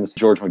friends.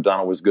 George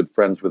MacDonald was good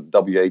friends with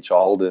W.H.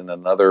 Auden,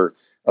 another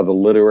of the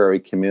literary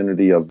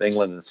community of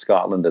England and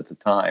Scotland at the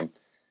time.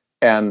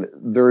 And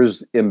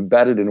there's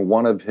embedded in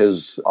one of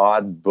his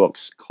odd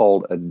books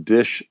called A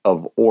Dish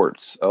of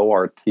Orts,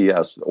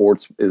 O-R-T-S.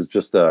 Orts is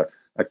just a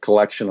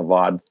collection of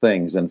odd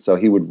things. And so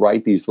he would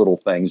write these little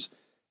things.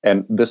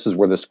 And this is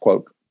where this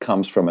quote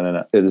comes from.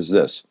 And it is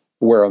this: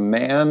 where a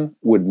man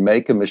would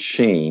make a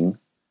machine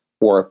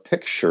or a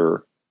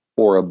picture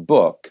or a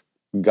book,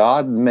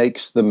 God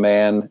makes the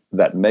man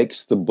that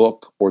makes the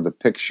book or the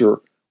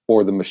picture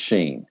or the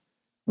machine.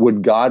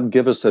 Would God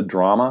give us a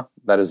drama?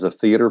 That is a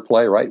theater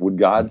play, right? Would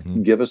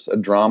God give us a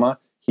drama?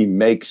 He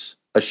makes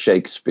a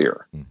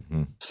Shakespeare.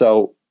 Mm-hmm.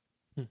 So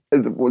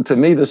to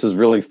me, this is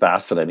really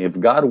fascinating. If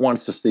God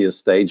wants to see a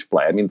stage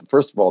play, I mean,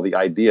 first of all, the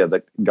idea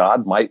that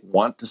God might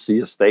want to see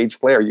a stage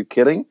play, are you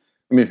kidding?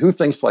 I mean, who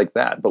thinks like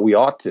that? But we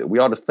ought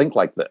to think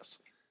like this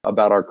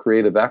about our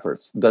creative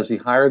efforts. Does he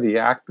hire the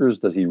actors?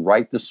 Does he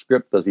write the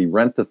script? Does he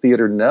rent the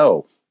theater?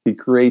 No, he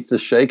creates a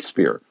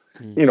Shakespeare.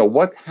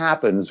 What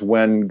happens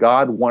when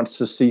God wants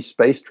to see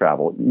space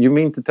travel? You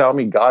mean to tell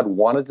me God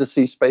wanted to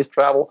see space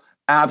travel?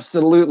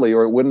 Absolutely,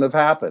 or it wouldn't have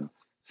happened.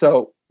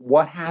 So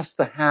what has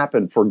to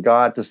happen for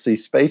God to see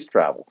space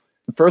travel?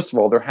 First of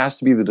all, there has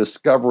to be the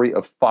discovery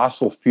of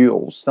fossil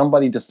fuels.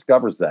 Somebody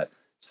discovers that.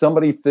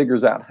 Somebody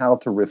figures out how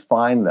to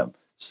refine them.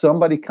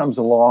 Somebody comes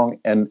along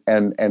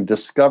and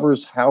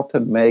discovers how to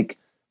make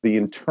the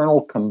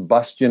internal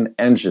combustion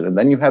engine. And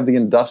then you have the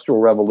Industrial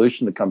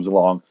Revolution that comes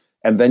along.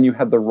 And then you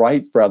have the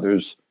Wright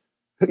brothers.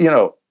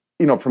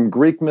 From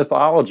Greek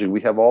mythology,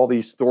 we have all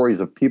these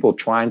stories of people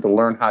trying to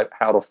learn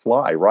how to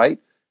fly, right?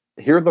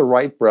 Here the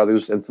Wright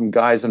brothers and some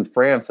guys in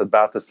France at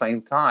about the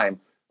same time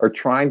are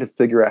trying to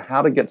figure out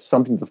how to get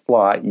something to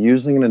fly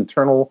using an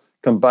internal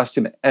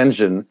combustion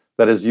engine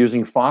that is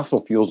using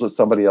fossil fuels that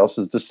somebody else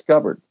has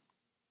discovered.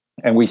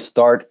 And we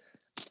start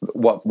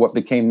what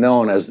became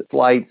known as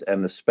flight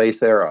and the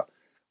space era.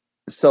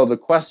 So the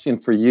question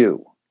for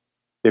you,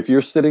 if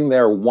you're sitting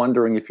there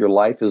wondering if your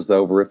life is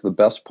over, if the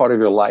best part of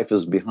your life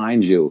is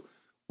behind you,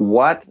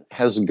 what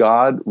has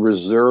God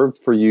reserved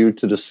for you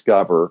to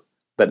discover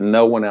that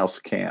no one else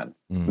can?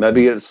 Mm-hmm.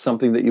 Maybe it's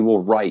something that you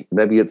will write.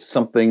 Maybe it's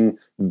something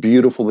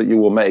beautiful that you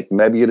will make.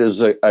 Maybe it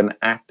is an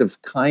act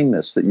of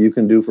kindness that you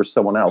can do for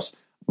someone else.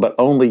 But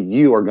only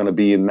you are going to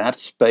be in that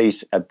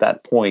space at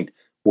that point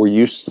where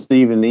you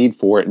see the need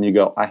for it and you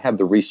go, I have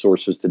the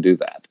resources to do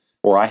that.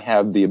 Or I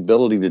have the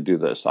ability to do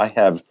this. I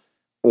have,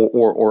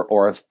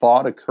 or a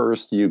thought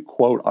occurs to you,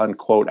 quote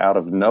unquote, out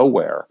of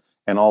nowhere.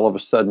 And all of a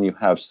sudden you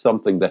have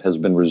something that has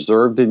been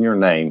reserved in your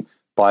name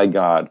by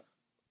God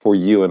for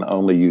you and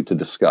only you to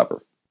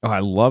discover. Oh, I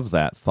love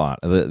that thought.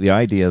 The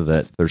idea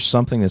that there's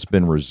something that's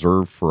been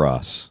reserved for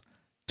us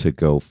to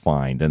go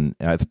find. And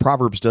the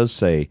Proverbs does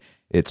say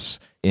it's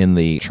in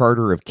the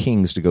charter of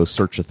kings to go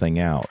search a thing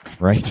out,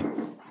 right?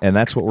 And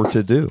that's what we're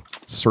to do,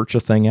 search a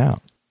thing out.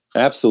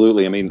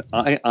 Absolutely. I mean,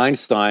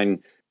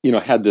 Einstein,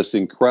 had this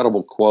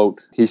incredible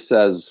quote. He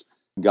says,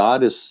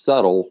 God is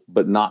subtle,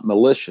 but not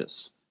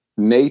malicious.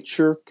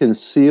 Nature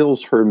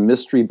conceals her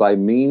mystery by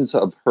means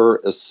of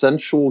her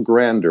essential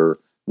grandeur,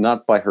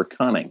 not by her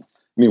cunning.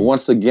 I mean,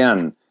 once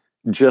again,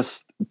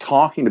 just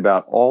talking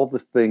about all the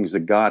things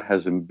that God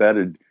has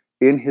embedded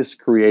in his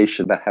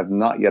creation that have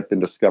not yet been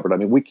discovered. I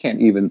mean, we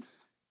can't even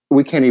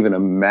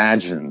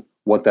imagine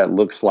what that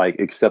looks like,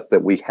 except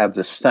that we have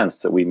the sense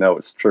that we know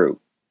it's true.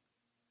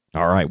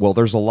 All right. Well,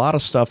 there's a lot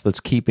of stuff that's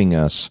keeping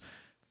us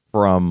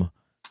from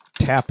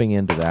tapping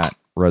into that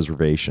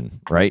reservation,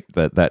 right?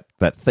 That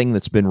thing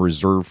that's been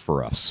reserved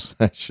for us.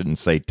 I shouldn't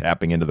say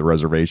tapping into the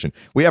reservation.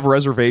 We have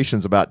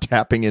reservations about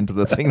tapping into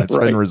the thing that's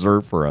right. been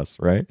reserved for us,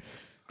 right?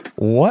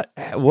 What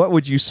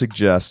would you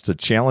suggest to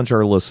challenge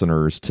our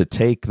listeners to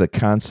take the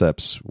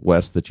concepts,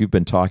 Wes, that you've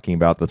been talking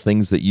about, the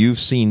things that you've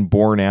seen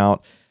borne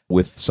out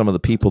with some of the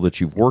people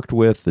that you've worked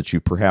with, that you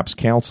perhaps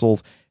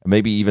counseled,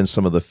 maybe even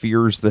some of the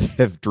fears that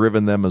have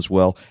driven them as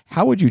well?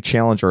 How would you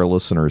challenge our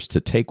listeners to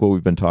take what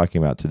we've been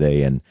talking about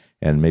today and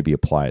maybe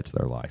apply it to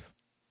their life?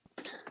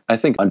 I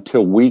think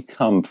until we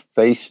come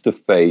face to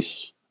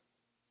face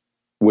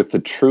with the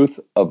truth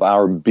of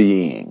our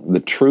being, the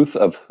truth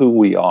of who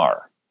we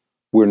are,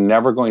 we're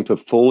never going to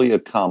fully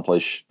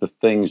accomplish the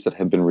things that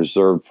have been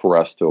reserved for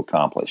us to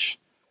accomplish.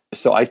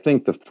 So I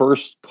think the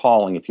first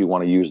calling, if you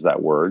want to use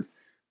that word,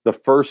 the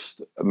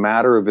first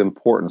matter of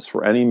importance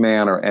for any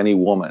man or any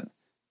woman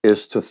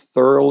is to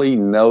thoroughly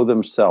know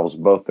themselves,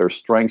 both their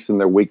strengths and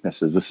their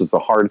weaknesses. This is a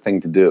hard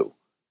thing to do.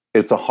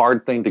 It's a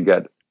hard thing to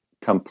get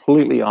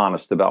completely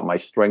honest about my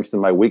strengths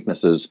and my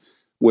weaknesses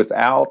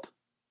without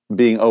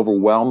being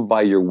overwhelmed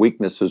by your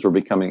weaknesses or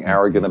becoming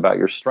arrogant about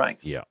your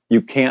strengths. Yeah.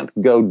 You can't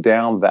go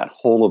down that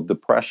hole of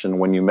depression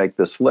when you make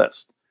this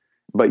list,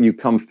 but you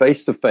come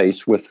face to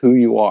face with who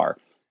you are.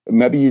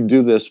 Maybe you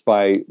do this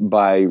by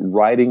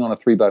writing on a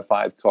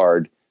 3x5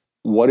 card,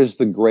 what is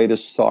the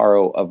greatest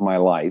sorrow of my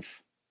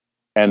life?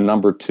 And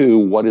number 2,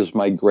 what is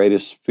my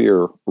greatest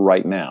fear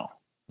right now?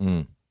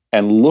 Mm.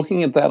 And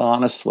looking at that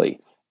honestly,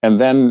 and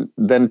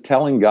then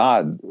telling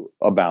God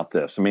about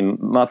this. I mean,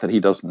 not that he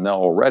doesn't know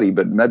already,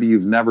 but maybe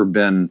you've never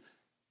been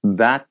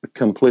that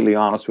completely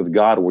honest with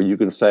God where you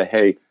can say,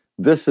 hey,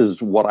 this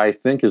is what I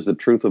think is the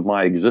truth of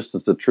my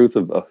existence, the truth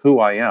of who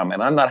I am,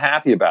 and I'm not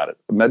happy about it.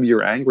 Maybe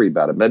you're angry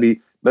about it. Maybe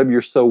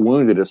you're so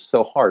wounded, it's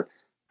so hard.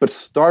 But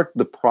start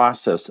the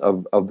process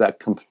of that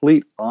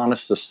complete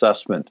honest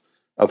assessment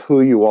of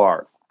who you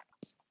are.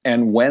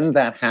 And when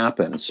that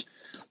happens,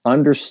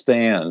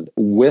 understand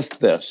with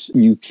this,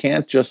 you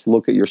can't just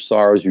look at your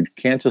sorrows, you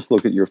can't just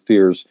look at your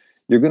fears.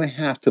 You're going to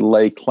have to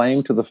lay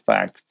claim to the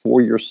fact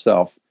for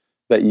yourself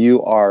that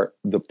you are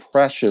the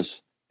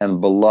precious and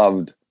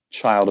beloved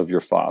child of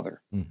your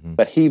Father,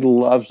 that he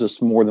loves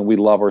us more than we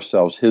love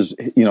ourselves.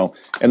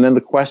 And then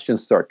the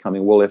questions start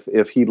coming. Well,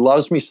 if he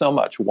loves me so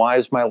much, why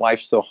is my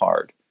life so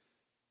hard?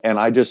 And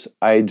I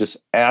just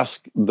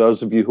ask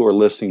those of you who are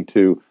listening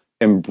to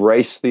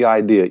embrace the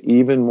idea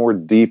even more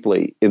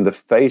deeply in the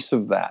face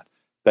of that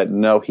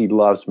no, he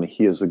loves me.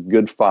 He is a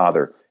good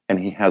Father and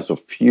he has a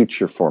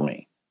future for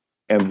me.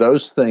 And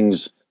those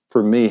things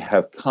for me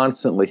have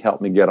constantly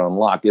helped me get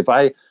unlocked. If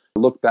I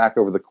look back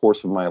over the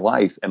course of my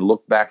life and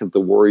look back at the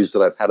worries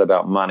that I've had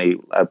about money,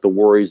 at the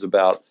worries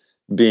about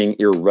being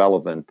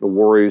irrelevant, the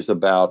worries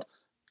about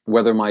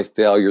whether my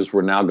failures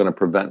were now going to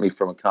prevent me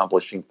from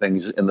accomplishing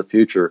things in the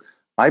future.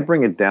 I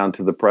bring it down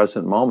to the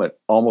present moment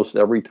almost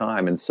every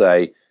time and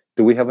say,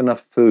 do we have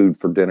enough food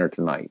for dinner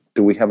tonight?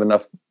 Do we have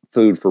enough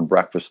food for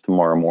breakfast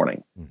tomorrow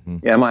morning?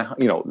 Am I,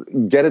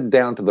 get it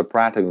down to the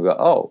practical, go,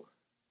 oh,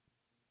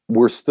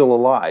 we're still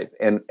alive,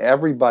 and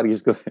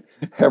everybody's going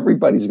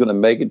to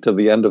make it to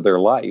the end of their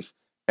life.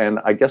 And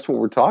I guess what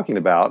we're talking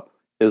about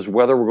is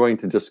whether we're going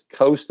to just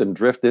coast and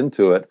drift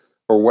into it,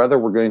 or whether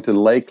we're going to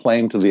lay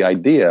claim to the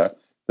idea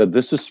that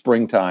this is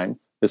springtime.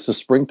 It's the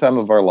springtime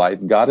of our life.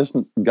 God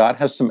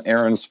has some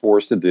errands for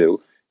us to do.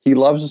 He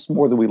loves us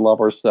more than we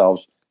love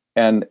ourselves.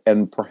 And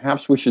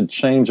perhaps we should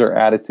change our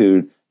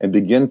attitude and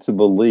begin to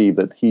believe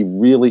that he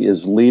really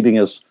is leading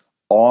us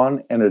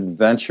on an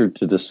adventure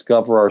to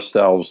discover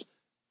ourselves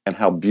and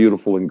how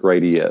beautiful and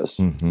great he is.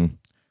 Mm-hmm.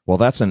 Well,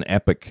 that's an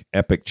epic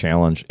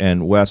challenge.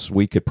 And Wes,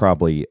 we could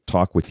probably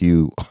talk with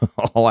you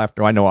all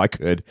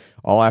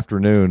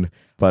afternoon,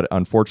 but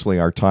unfortunately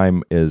our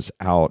time is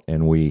out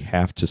and we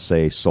have to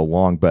say so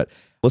long. But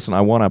listen, I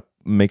want to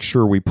make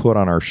sure we put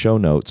on our show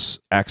notes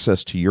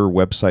access to your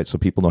website so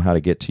people know how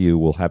to get to you.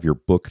 We'll have your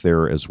book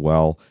there as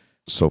well.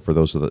 So for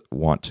those that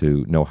want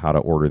to know how to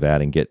order that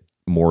and get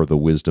more of the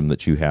wisdom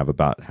that you have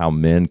about how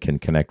men can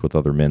connect with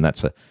other men,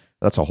 that's a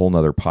whole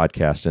nother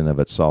podcast in of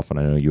itself. And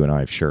I know you and I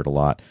have shared a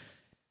lot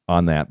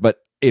on that.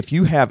 But if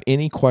you have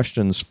any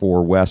questions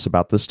for Wes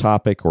about this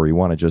topic, or you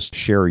want to just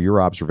share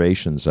your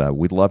observations,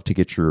 we'd love to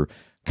get your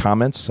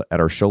comments at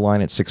our show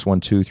line at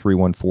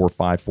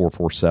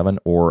 612-314-5447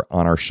 or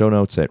on our show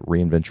notes at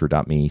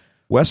reinventure.me.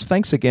 Wes,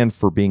 thanks again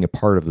for being a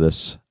part of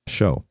this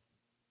show.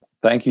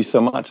 Thank you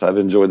so much. I've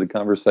enjoyed the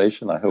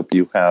conversation. I hope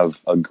you have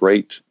a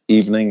great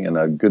evening and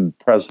a good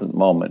present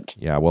moment.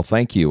 Yeah, well,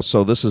 thank you.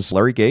 So this is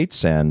Larry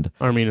Gates and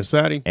Armin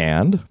Asadi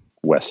and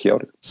Wes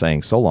Yoder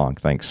saying so long.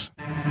 Thanks.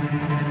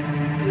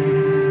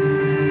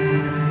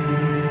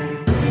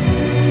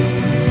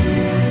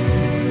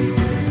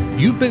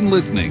 You've been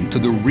listening to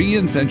the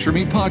Reinventure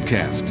Me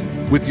podcast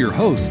with your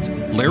hosts,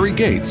 Larry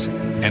Gates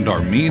and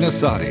Armin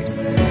Asadi.